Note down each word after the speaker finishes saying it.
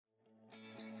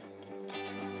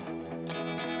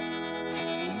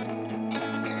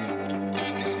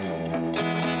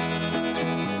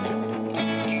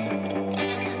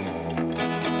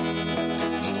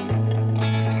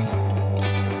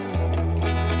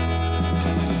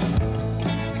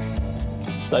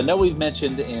So I know we've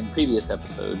mentioned in previous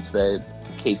episodes that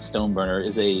Kate Stoneburner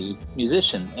is a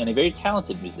musician and a very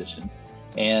talented musician,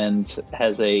 and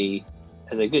has a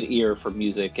good ear for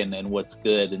music and what's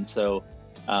good. And so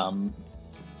um,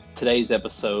 today's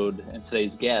episode and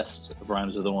today's guest of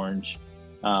Rhymes with Orange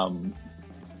um,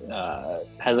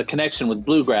 has a connection with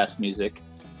bluegrass music,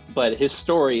 but his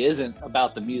story isn't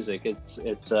about the music.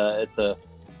 It's a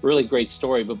really great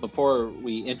story. But before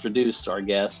we introduce our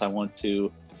guest, I want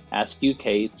to ask you,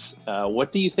 Kate,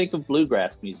 what do you think of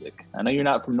bluegrass music? I know you're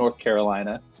not from North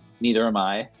Carolina, neither am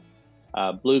I.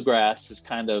 Bluegrass is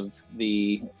kind of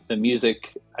the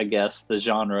music, I guess, the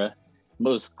genre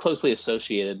most closely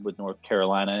associated with North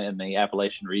Carolina and the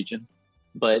Appalachian region.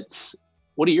 But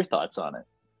what are your thoughts on it?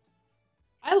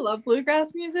 I love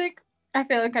bluegrass music. I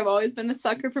feel like I've always been a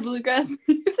sucker for bluegrass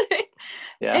music.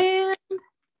 Yeah. And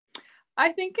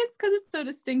I think it's because it's so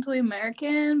distinctly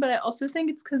American, but I also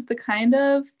think it's because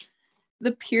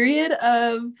the period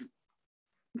of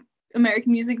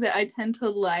American music that I tend to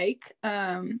like,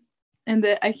 and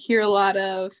that I hear a lot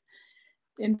of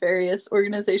in various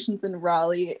organizations in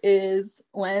Raleigh, is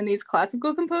when these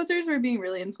classical composers were being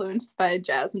really influenced by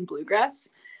jazz and bluegrass.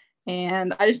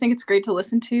 And I just think it's great to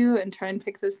listen to and try and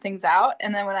pick those things out.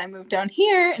 And then when I moved down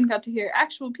here and got to hear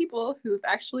actual people who've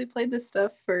actually played this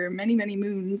stuff for many, many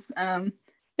moons,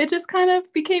 it just kind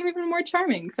of became even more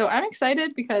charming. So I'm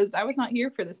excited because I was not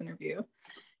here for this interview.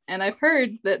 And I've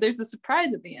heard that there's a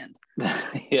surprise at the end.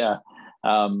 Yeah.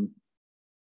 Um,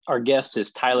 our guest is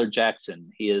Tyler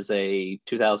Jackson. He is a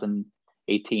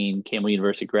 2018 Campbell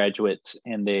University graduate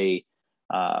and a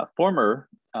former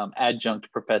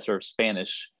adjunct professor of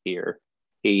Spanish here.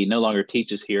 He no longer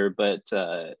teaches here, but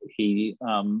he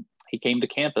came to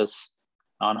campus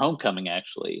on homecoming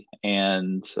actually,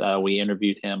 and we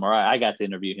interviewed him, or I got to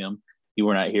interview him. You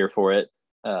were not here for it,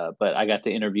 but I got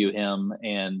to interview him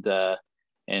and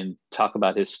talk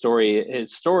about his story.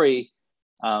 His story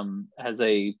has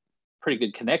a pretty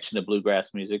good connection to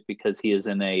bluegrass music because he is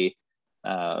in a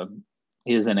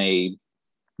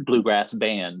bluegrass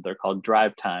band. They're called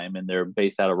Drive Time, and they're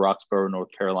based out of Roxborough, North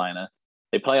Carolina.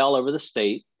 They play all over the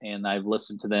state, and I've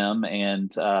listened to them,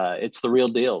 and it's the real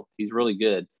deal. He's really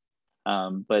good.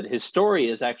 But his story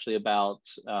is actually about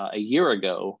a year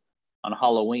ago on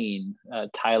Halloween.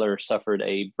 Tyler suffered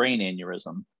a brain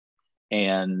aneurysm,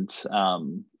 and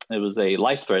it was a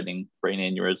life-threatening brain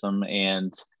aneurysm.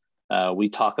 And we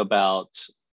talk about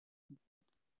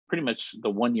pretty much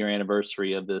the 1 year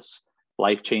anniversary of this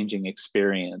life-changing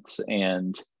experience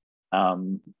and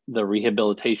the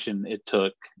rehabilitation it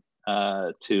took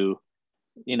to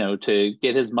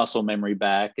get his muscle memory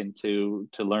back and to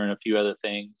learn a few other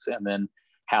things, and then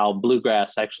how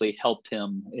bluegrass actually helped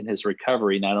him in his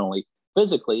recovery, not only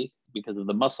physically because of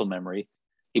the muscle memory,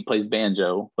 he plays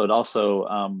banjo, but also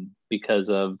because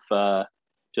of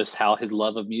just how his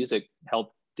love of music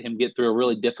helped him get through a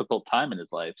really difficult time in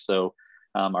his life. So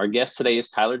our guest today is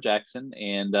Tyler Jackson,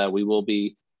 and we will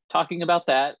be talking about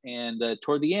that. And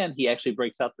toward the end, he actually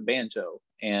breaks out the banjo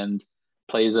and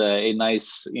plays a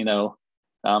nice,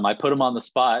 I put him on the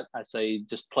spot. I say,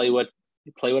 just play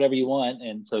whatever you want.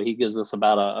 And so he gives us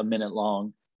about a minute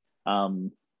long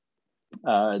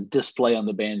display on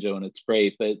the banjo, and it's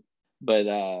great. But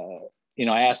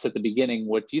I asked at the beginning,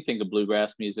 what do you think of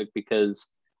bluegrass music? Because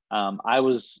I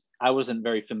wasn't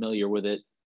very familiar with it,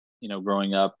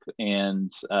 growing up.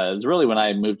 And it was really when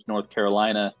I moved to North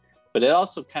Carolina, but it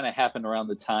also kind of happened around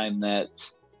the time that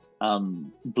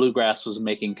bluegrass was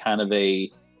making kind of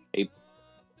a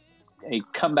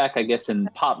comeback, I guess, in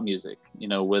pop music,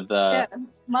 with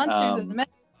Monsters and Men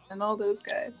and all those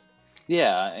guys.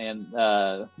 Yeah, and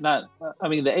the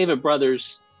Avett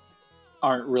Brothers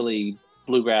aren't really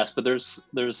bluegrass, but there's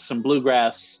some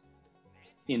bluegrass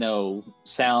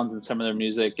sounds in some of their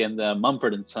music, and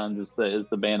Mumford and Sons is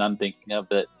the band I'm thinking of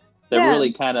that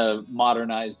really kind of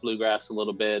modernized bluegrass a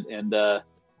little bit. And a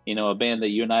band that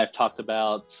you and I have talked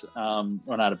about,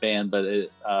 or not a band, but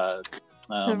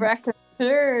the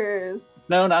Raconteurs.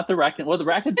 No, not the the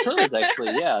Raconteurs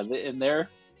actually. Yeah, in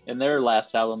their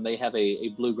last album they have a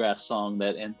bluegrass song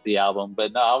that ends the album.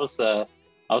 But no, I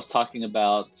was talking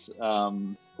about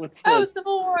Civil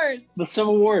Wars. The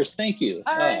Civil Wars. Thank you.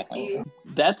 R.I.P.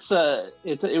 That's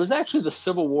it was actually the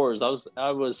Civil Wars.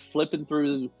 I was flipping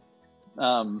through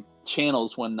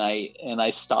channels one night, and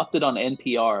I stopped it on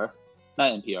NPR,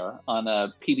 not NPR, on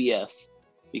PBS,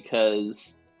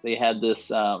 because they had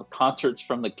this Concerts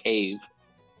from the Cave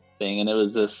thing, and it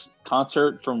was this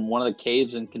concert from one of the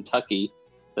caves in Kentucky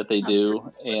that they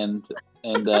do, and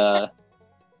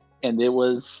it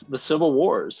was the Civil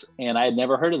Wars, and I had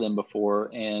never heard of them before.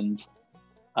 And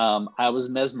I was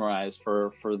mesmerized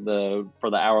for the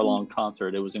hour long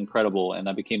concert. It was incredible, and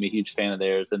I became a huge fan of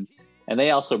theirs. And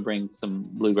they also bring some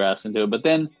bluegrass into it. But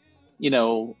then,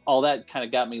 all that kind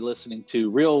of got me listening to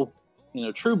real,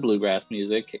 true bluegrass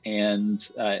music. And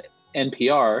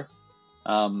NPR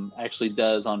actually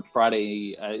does on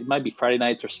Friday. It might be Friday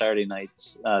nights or Saturday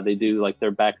nights. They do like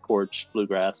their back porch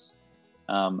bluegrass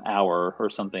hour or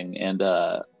something. And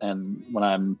when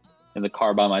I'm in the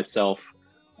car by myself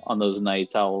on those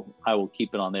nights, I will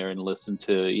keep it on there and listen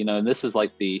to, and this is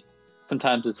like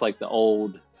sometimes it's like the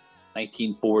old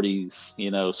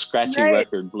 1940s, scratchy Right.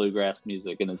 record bluegrass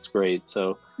music, and it's great.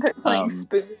 So They're playing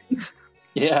spoons.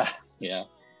 yeah, yeah.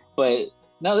 But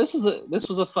no, this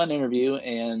was a fun interview,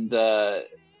 and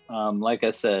like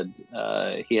I said,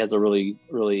 he has a really,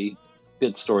 really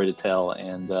good story to tell,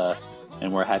 and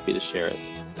we're happy to share it.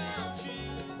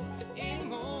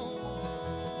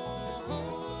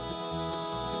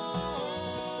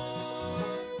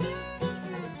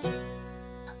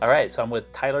 All right, so I'm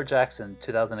with Tyler Jackson,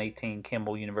 2018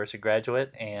 Campbell University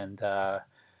graduate, and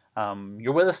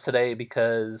you're with us today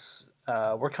because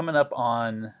we're coming up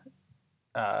on,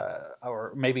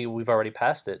 or maybe we've already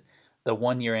passed it, the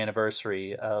 1 year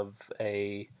anniversary of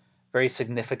a very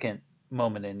significant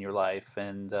moment in your life.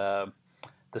 And the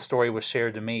story was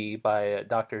shared to me by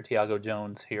Dr. Tiago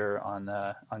Jones here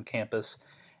on campus,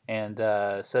 and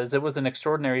says it was an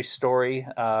extraordinary story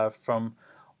from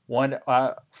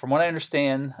what I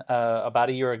understand, about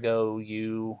a year ago,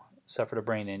 you suffered a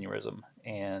brain aneurysm,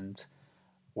 and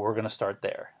we're going to start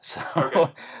there. So,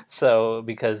 Okay. so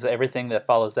because everything that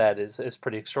follows that is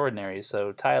pretty extraordinary.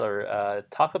 So, Tyler,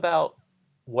 talk about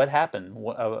what happened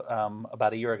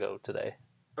about a year ago today.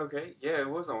 Okay, yeah, it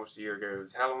was almost a year ago. It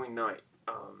was Halloween night,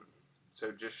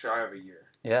 so just shy of a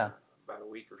year. Yeah. About a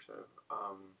week or so.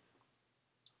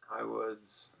 I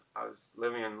was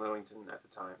living in Lillington at the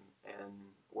time and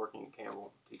working at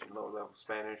Campbell, teaching lower level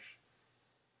Spanish,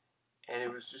 and it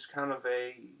was just kind of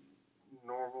a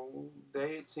normal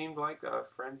day. It seemed like my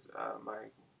friends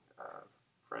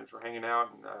were hanging out,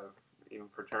 and even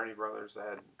fraternity brothers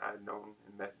that I had known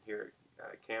and met here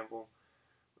at Campbell.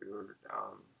 We were.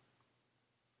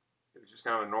 It was just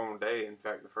kind of a normal day. In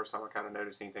fact, the first time I kind of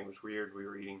noticed anything was weird, we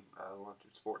were eating lunch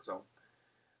at Sports Zone.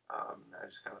 I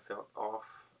just kind of felt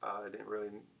off. Didn't really,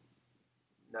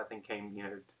 nothing came,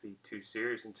 to be too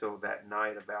serious until that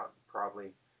night, about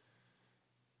probably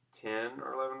 10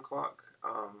 or 11 o'clock.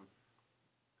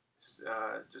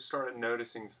 Just started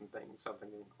noticing some things. Something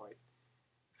didn't quite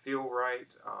feel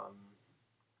right.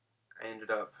 I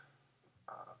ended up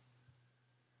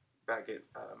back at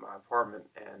my apartment,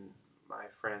 and my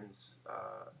friends,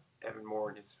 Evan Moore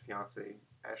and his fiancee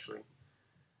Ashley,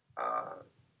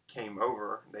 came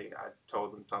over. I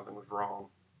told them something was wrong,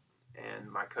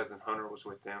 and my cousin Hunter was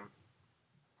with them,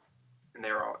 and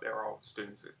they were all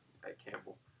students at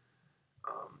Campbell.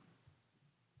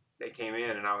 They came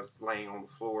in, and I was laying on the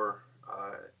floor.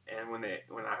 And when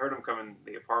I heard them come in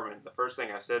the apartment, the first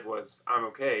thing I said was, "I'm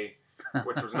okay,"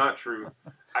 which was not true.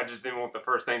 I just didn't want the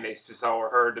first thing they saw or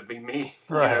heard to be me,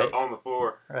 Right. on the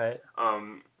floor. Right.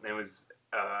 It was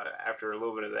after a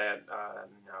little bit of that,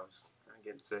 I was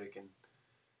getting sick and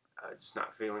just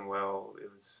not feeling well.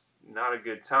 It was not a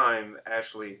good time.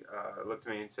 Ashley looked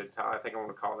at me and said, "I think I want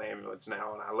to call the ambulance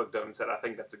now." And I looked up and said, "I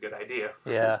think that's a good idea."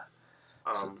 Yeah.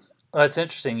 Well, it's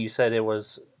interesting. You said it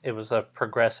was a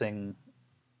progressing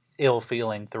ill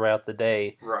feeling throughout the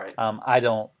day. Right. I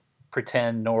don't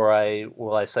pretend, nor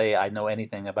will I say I know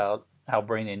anything about how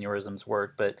brain aneurysms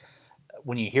work, but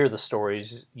when you hear the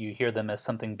stories, you hear them as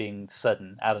something being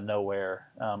sudden, out of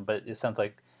nowhere. But it sounds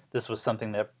like this was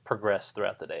something that progressed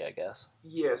throughout the day, I guess.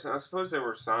 Yes, and I suppose there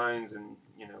were signs, and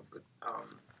but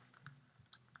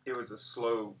it was a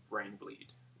slow brain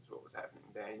bleed is what was happening.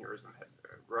 The aneurysm had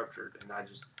ruptured, and I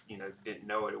just didn't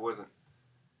know it. It wasn't.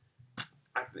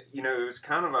 It was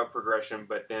kind of a progression,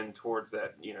 but then towards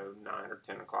that 9 or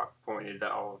 10 o'clock point, it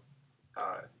all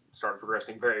started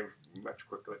progressing very much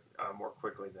more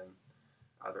quickly than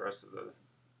the rest of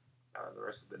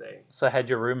the day. So had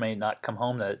your roommate not come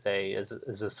home that day, is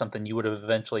this something you would have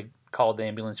eventually called the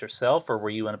ambulance yourself, or were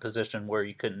you in a position where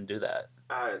you couldn't do that?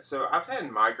 So I've had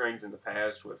migraines in the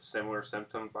past with similar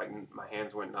symptoms, like my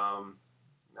hands went numb,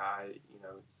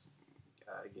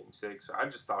 getting sick. So I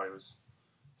just thought it was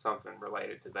something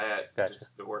related to that, Gotcha.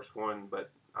 Just the worst one.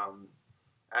 But I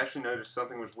actually noticed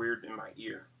something was weird in my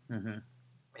ear, Mm-hmm.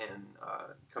 and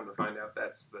come to find out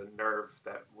that's the nerve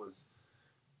that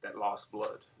lost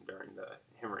blood during the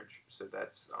hemorrhage. So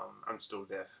that's I'm still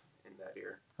deaf in that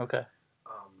ear. Okay.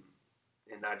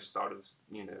 And I just thought it was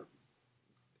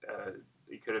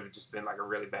it could have just been like a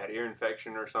really bad ear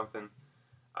infection or something.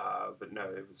 But no,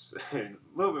 it was a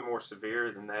little bit more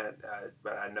severe than that.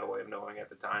 But I had no way of knowing at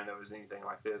the time there was anything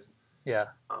like this. Yeah.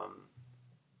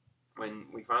 When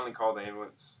we finally called the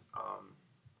ambulance,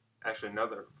 actually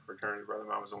another fraternity brother of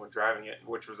mine was the one driving it,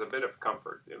 which was a bit of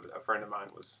comfort. A friend of mine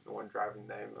was the one driving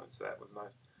the ambulance, so that was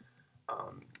nice.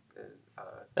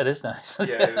 That is nice.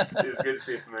 Yeah, it was good to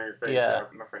see a familiar face. Yeah.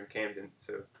 My friend Camden,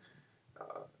 so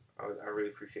I really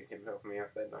appreciate him helping me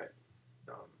out that night.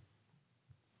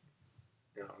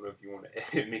 And I don't know if you want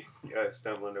to edit me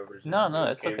stumbling over his name. No,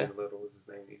 it's Camden okay. Little was his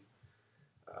name.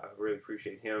 I really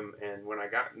appreciate him. And when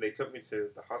they took me to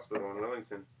the hospital in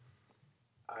Wellington,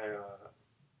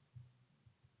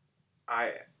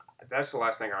 that's the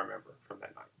last thing I remember from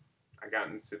that night. I got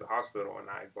into the hospital and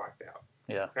I blacked out.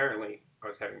 Yeah. Apparently, I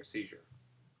was having a seizure.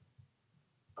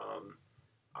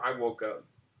 I woke up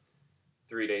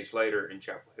 3 days later in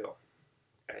Chapel Hill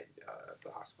at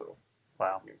the hospital.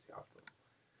 Wow. Community hospital.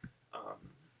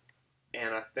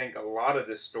 And I think a lot of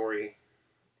this story,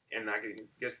 and I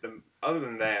guess other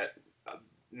than that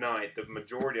night, the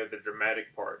majority of the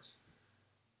dramatic parts,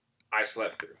 I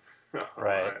slept through.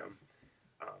 Right.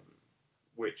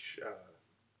 Which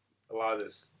a lot of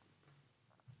this,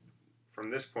 from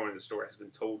this point of the story, has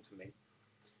been told to me.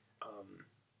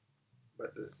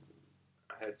 But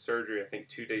I had surgery, I think,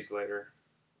 2 days later,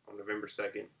 on November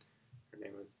 2nd. Her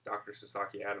name was Dr.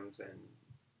 Sasaki Adams, and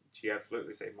she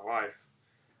absolutely saved my life.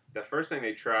 The first thing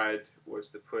they tried was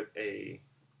to put I'm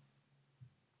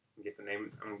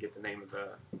gonna get the name of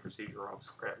the procedure wrong,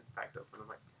 so grab it backed up for the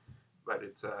mic. But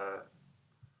it's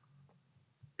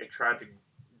they tried to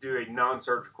do a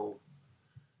non-surgical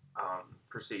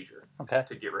procedure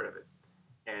to get rid of it,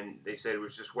 and they said it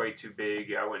was just way too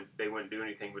big. They wouldn't do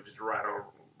anything but just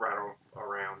rattle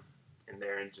around in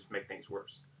there and just make things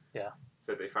worse. Yeah.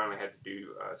 So they finally had to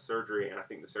do surgery, and I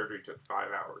think the surgery took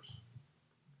 5 hours.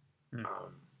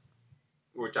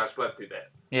 Which I slept through that.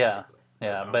 Yeah,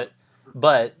 yeah,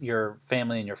 but your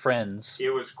family and your friends.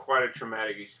 It was quite a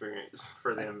traumatic experience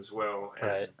for them as well. And,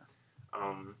 right.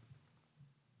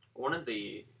 One of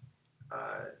the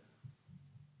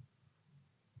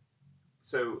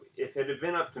so if it had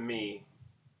been up to me,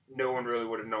 no one really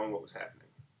would have known what was happening.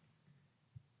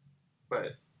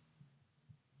 But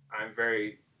I'm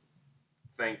very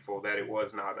thankful that it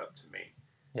was not up to me.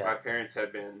 Yeah. My parents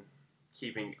had been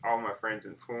keeping all my friends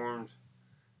informed.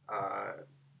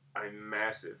 A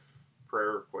massive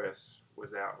prayer request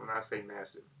was out. When I say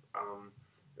massive,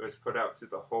 it was put out to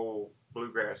the whole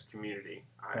bluegrass community.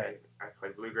 I play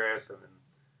bluegrass. I'm in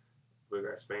a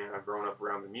bluegrass band. I've grown up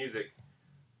around the music.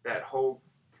 That whole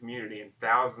community and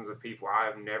thousands of people I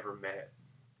have never met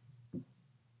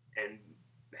and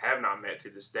have not met to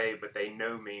this day, but they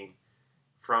know me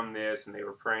from this, and they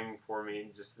were praying for me,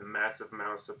 and just the massive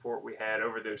amount of support we had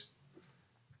over those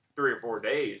 3 or 4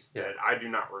 days that I do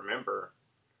not remember.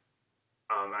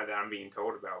 That I'm being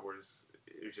told about it was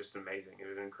just amazing. It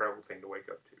was an incredible thing to wake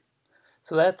up to.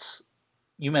 So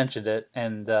you mentioned it,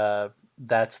 and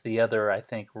that's the other, I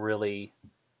think, really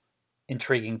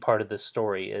intriguing part of this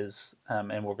story is,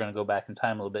 and we're going to go back in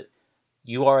time a little bit.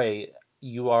 You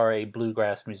are a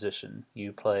bluegrass musician.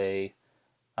 You play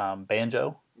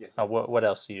banjo. Yes. What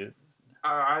else do you?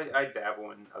 I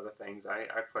dabble in other things. I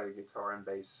play guitar and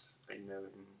bass, in the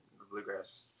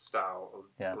bluegrass style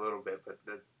a little bit, but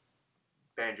the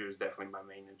banjo is definitely my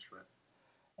main instrument.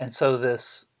 And so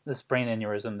this brain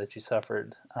aneurysm that you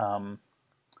suffered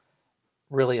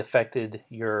really affected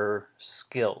your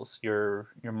skills, your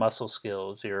muscle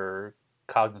skills, your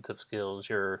cognitive skills,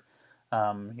 your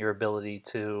ability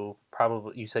to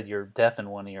probably. You said you're deaf in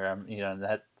one ear. And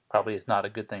that probably is not a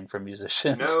good thing for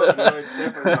musicians. No, it's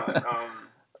definitely not.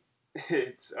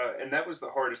 It's and that was the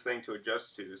hardest thing to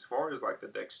adjust to. As far as like the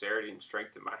dexterity and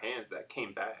strength in my hands, that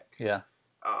came back. Yeah.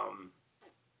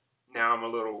 Now I'm a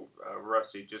little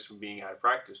rusty just from being out of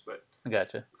practice, but I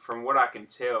gotcha. From what I can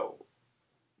tell,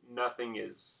 nothing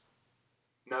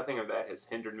of that has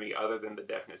hindered me other than the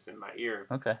deafness in my ear.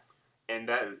 Okay. And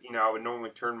that, I would normally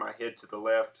turn my head to the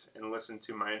left and listen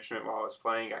to my instrument while I was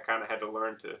playing. I kind of had to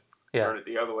learn to turn it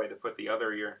the other way, to put the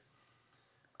other ear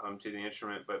to the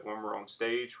instrument. But when we're on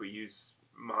stage, we use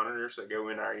monitors that go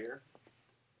in our ear.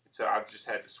 So I've just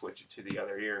had to switch it to the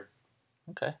other ear.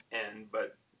 Okay.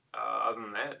 But other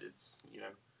than that, it's,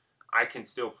 I can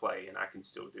still play and I can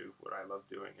still do what I love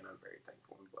doing, and I'm very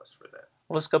thankful and blessed for that.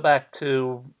 Well, let's go back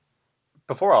to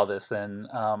before all this then.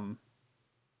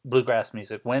 Bluegrass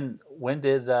music. When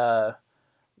did the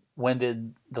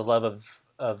love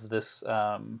of this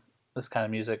this kind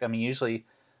of music? I mean, usually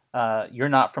you're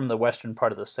not from the western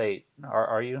part of the state,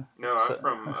 are you? No, I'm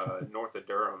from north of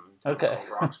Durham. Okay.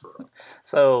 Roxborough.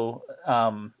 So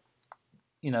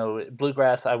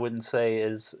bluegrass I wouldn't say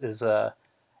is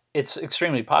it's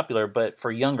extremely popular, but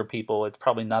for younger people, it's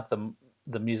probably not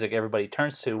the music everybody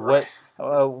turns to. Right.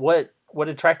 What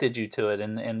attracted you to it,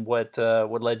 and what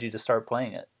led you to start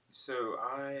playing it? So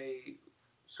I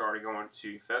started going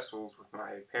to festivals with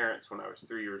my parents when I was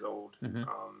 3 years old, Mm-hmm.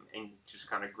 and just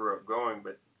kind of grew up going.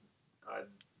 But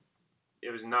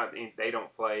it was not, they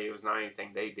don't play. It was not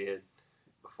anything they did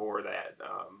before that.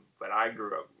 But I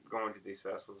grew up going to these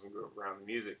festivals and grew up around the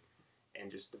music, and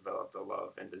just developed a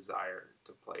love and desire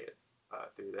to play it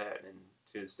through that. And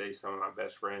to this day, some of my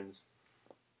best friends,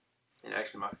 and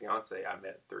actually my fiance, I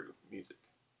met through music.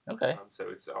 Okay. So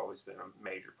it's always been a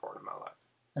major part of my life.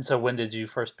 And so, when did you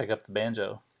first pick up the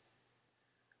banjo?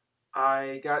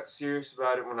 I got serious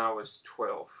about it when I was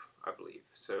 12, I believe.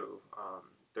 So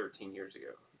 13 years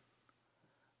ago.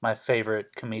 My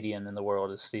favorite comedian in the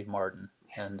world is Steve Martin,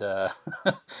 and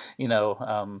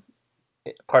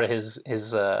part of his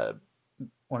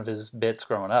one of his bits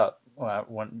growing up when I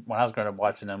was growing up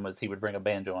watching him was he would bring a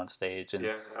banjo on stage, and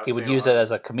he would use it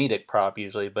as a comedic prop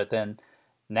usually. But then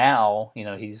now,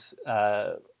 he's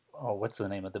what's the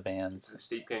name of the band? The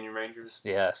Steep Canyon Rangers.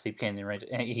 Yeah, Steep Canyon Rangers.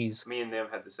 And me and them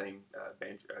had the same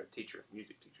banjo teacher,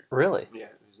 music teacher. Really? Yeah,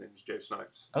 his name is Joe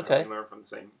Snipes. Okay. We learned from the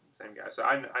same guy, so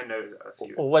I know a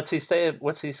few. Well, what's he say?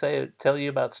 Tell you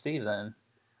about Steve then?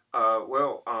 I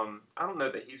don't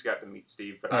know that he's got to meet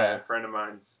Steve, but I, a friend of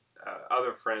mine's,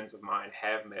 other friends of mine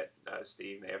have met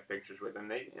Steve. And they have pictures with him.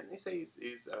 They say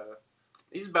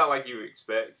he's about like you would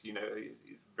expect. He's a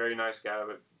very nice guy,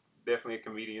 but definitely a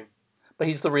comedian. But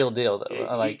he's the real deal,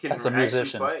 though. He can as a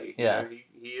musician, play. Yeah,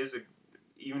 he is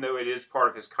even though it is part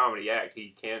of his comedy act,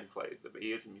 he can play. But he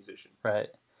is a musician. Right.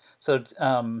 So,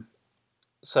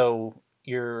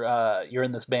 you're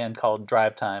in this band called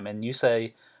Drive Time, and you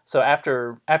say so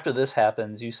after this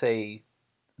happens, you say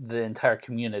the entire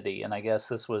community, and I guess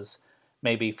this was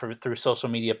maybe through social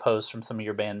media posts from some of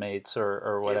your bandmates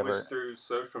or whatever. It was through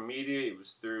social media. It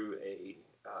was through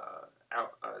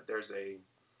there's a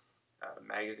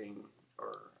magazine,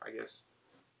 or I guess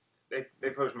they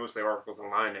post mostly articles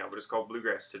online now, but it's called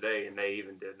Bluegrass Today, and they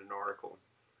even did an article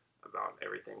about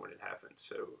everything when it happened.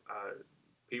 So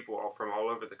people from all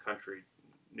over the country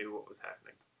knew what was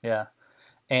happening. Yeah,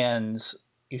 and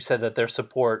you said that their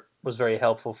support was very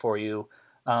helpful for you.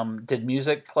 Did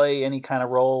music play any kind of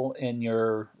role in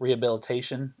your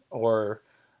rehabilitation or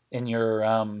in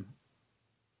your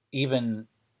even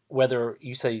whether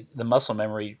you say the muscle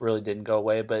memory really didn't go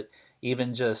away, but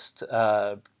even just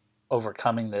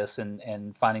overcoming this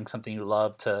and finding something you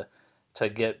love to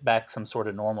get back some sort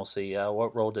of normalcy?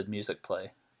 What role did music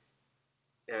play?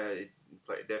 It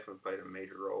definitely played a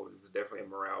major role. It was definitely a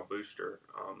morale booster.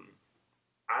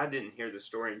 I didn't hear the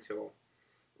story until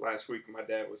last week. My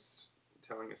dad was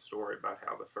telling a story about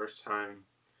how the first time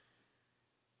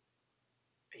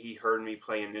he heard me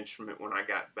play an instrument when I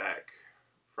got back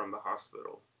from the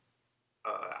hospital,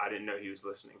 I didn't know he was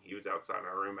listening. He was outside my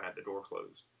room. I had the door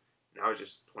closed. And I was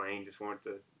just playing, just wanted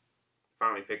to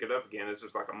finally pick it up again. This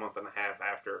was like a month and a half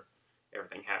after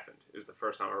everything happened. It was the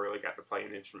first time I really got to play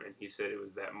an instrument. He said it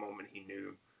was that moment he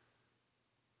knew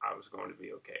I was going to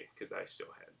be okay because I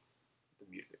still had the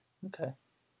music. Okay.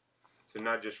 So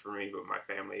not just for me, but my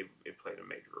family, it played a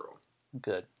major role.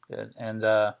 Good. And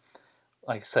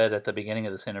like I said at the beginning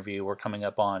of this interview, we're coming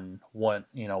up on 1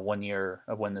 year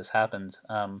of when this happened.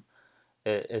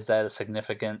 Is that a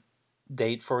significant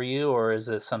date for you, or is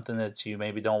it something that you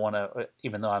maybe don't want to?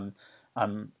 Even though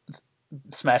I'm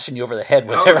smashing you over the head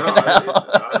with it right now.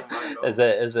 I don't mind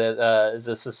at all. Is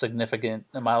this a significant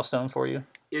milestone for you?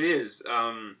 It is.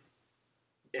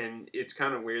 And it's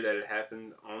kind of weird that it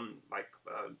happened on like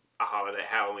a holiday,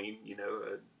 Halloween.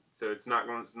 So it's not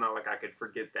like I could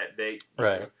forget that date.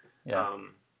 Right. Yeah.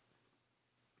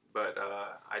 But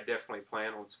I definitely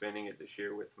plan on spending it this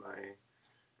year with my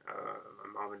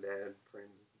mom and dad, friends,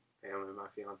 family, my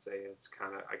fiance.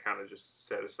 I kind of just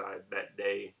set aside that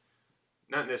day,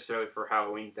 not necessarily for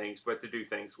Halloween things, but to do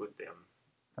things with them.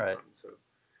 Right. So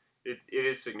it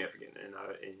is significant, and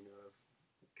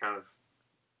kind of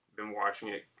been watching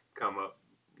it come up,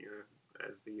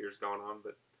 as the years gone on.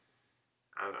 But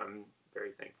I'm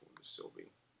very thankful to still be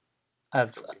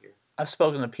here. I've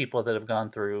spoken to people that have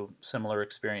gone through similar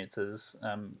experiences.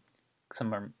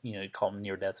 Some are, call them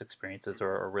near-death experiences,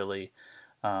 or really,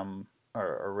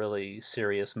 or really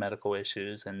serious medical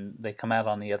issues, and they come out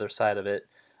on the other side of it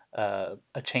a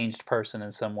changed person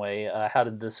in some way. How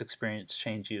did this experience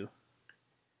change you?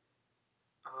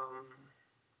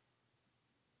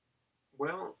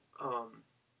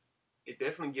 It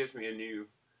definitely gives me a new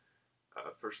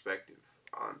perspective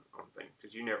on things,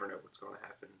 because you never know what's going to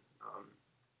happen.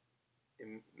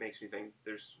 And makes me think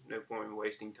there's no point in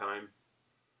wasting time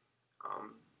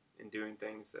in doing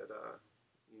things that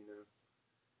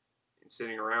and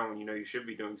sitting around when you should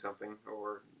be doing something.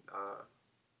 Or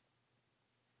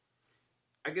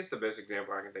I guess the best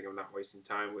example I can think of not wasting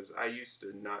time was I used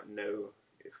to not know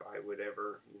if I would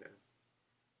ever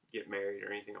get married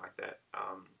or anything like that.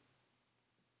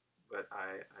 But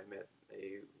I met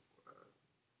a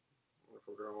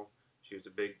wonderful girl. She was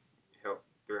a big help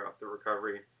throughout the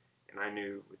recovery, and I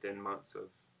knew within months of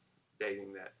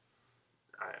dating that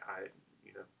I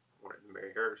wanted to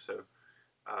marry her. So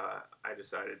I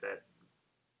decided that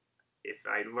if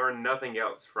I learned nothing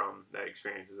else from that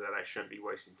experience, is that I shouldn't be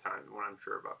wasting time when I'm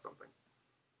sure about something.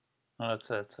 Well,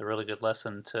 that's a really good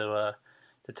lesson to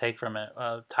take from it.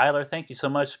 Tyler, thank you so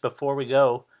much. Before we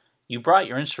go, you brought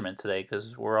your instrument today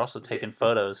because we're also taking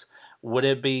photos. Would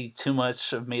it be too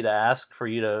much of me to ask for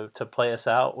you to play us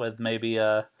out with maybe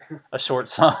a short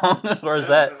song, or is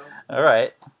that all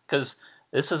right? Because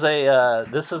this is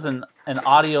an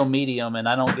audio medium, and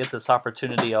I don't get this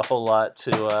opportunity a whole lot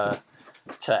to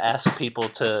ask people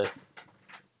to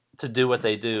do what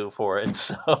they do for it.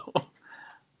 So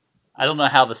I don't know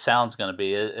how the sound's going to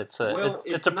be. It's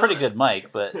a pretty good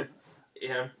mic, but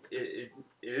yeah, it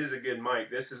is a good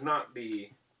mic. This is not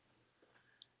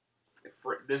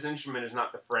this instrument is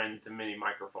not the friend to many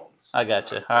microphones. I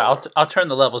got you. All right, I'll turn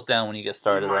the levels down when you get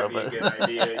started. Might be a good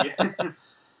idea. Yeah.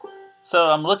 So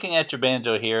I'm looking at your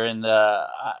banjo here, and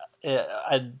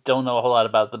I don't know a whole lot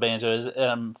about the banjo. Is it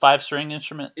 5-string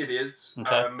instrument? It is.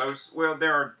 Okay.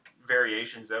 There are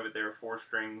variations of it. There are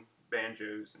 4-string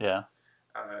banjos. Yeah.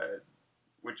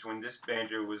 Which when this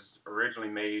banjo was originally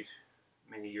made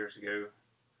many years ago,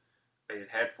 it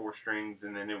had 4 strings,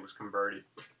 and then it was converted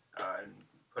and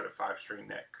put a 5-string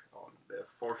neck on. The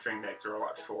 4-string necks are a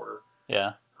lot shorter.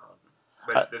 Yeah.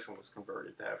 But this one was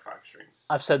converted to have 5 strings.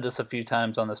 I've said this a few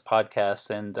times on this podcast,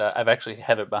 and I've actually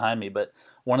have it behind me, but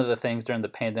one of the things during the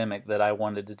pandemic that I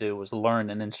wanted to do was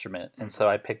learn an instrument. And so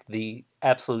I picked the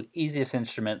absolute easiest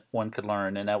instrument one could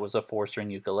learn, and that was a 4-string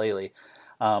ukulele.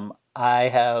 I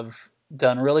have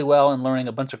done really well in learning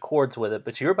a bunch of chords with it,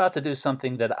 but you're about to do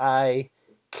something that I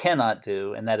cannot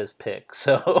do, and that is pick.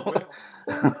 So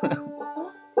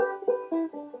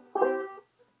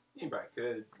anybody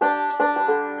could.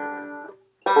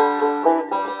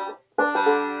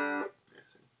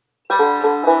 Let's see.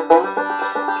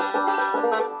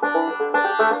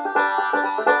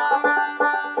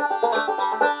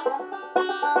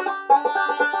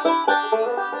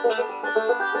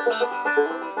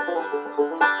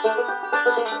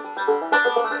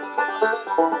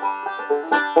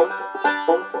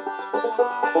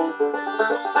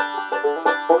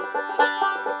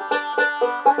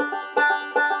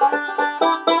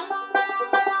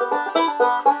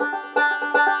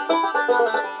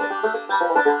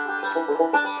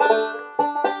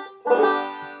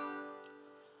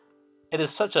 it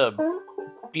is such a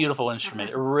beautiful instrument.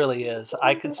 It really is.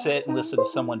 I could sit and listen to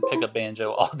someone pick a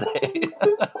banjo all day.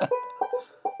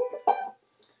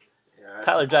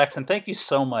 Tyler Jackson, thank you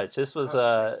so much. This was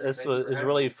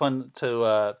really fun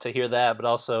to hear that, but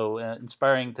also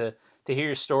inspiring to hear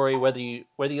your story. Whether you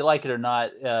like it or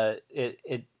not,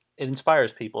 it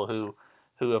inspires people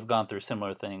who have gone through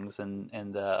similar things, and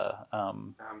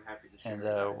I'm happy to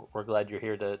share. we're glad you're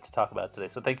here to talk about it today.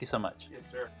 So thank you so much. Yes,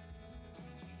 sir.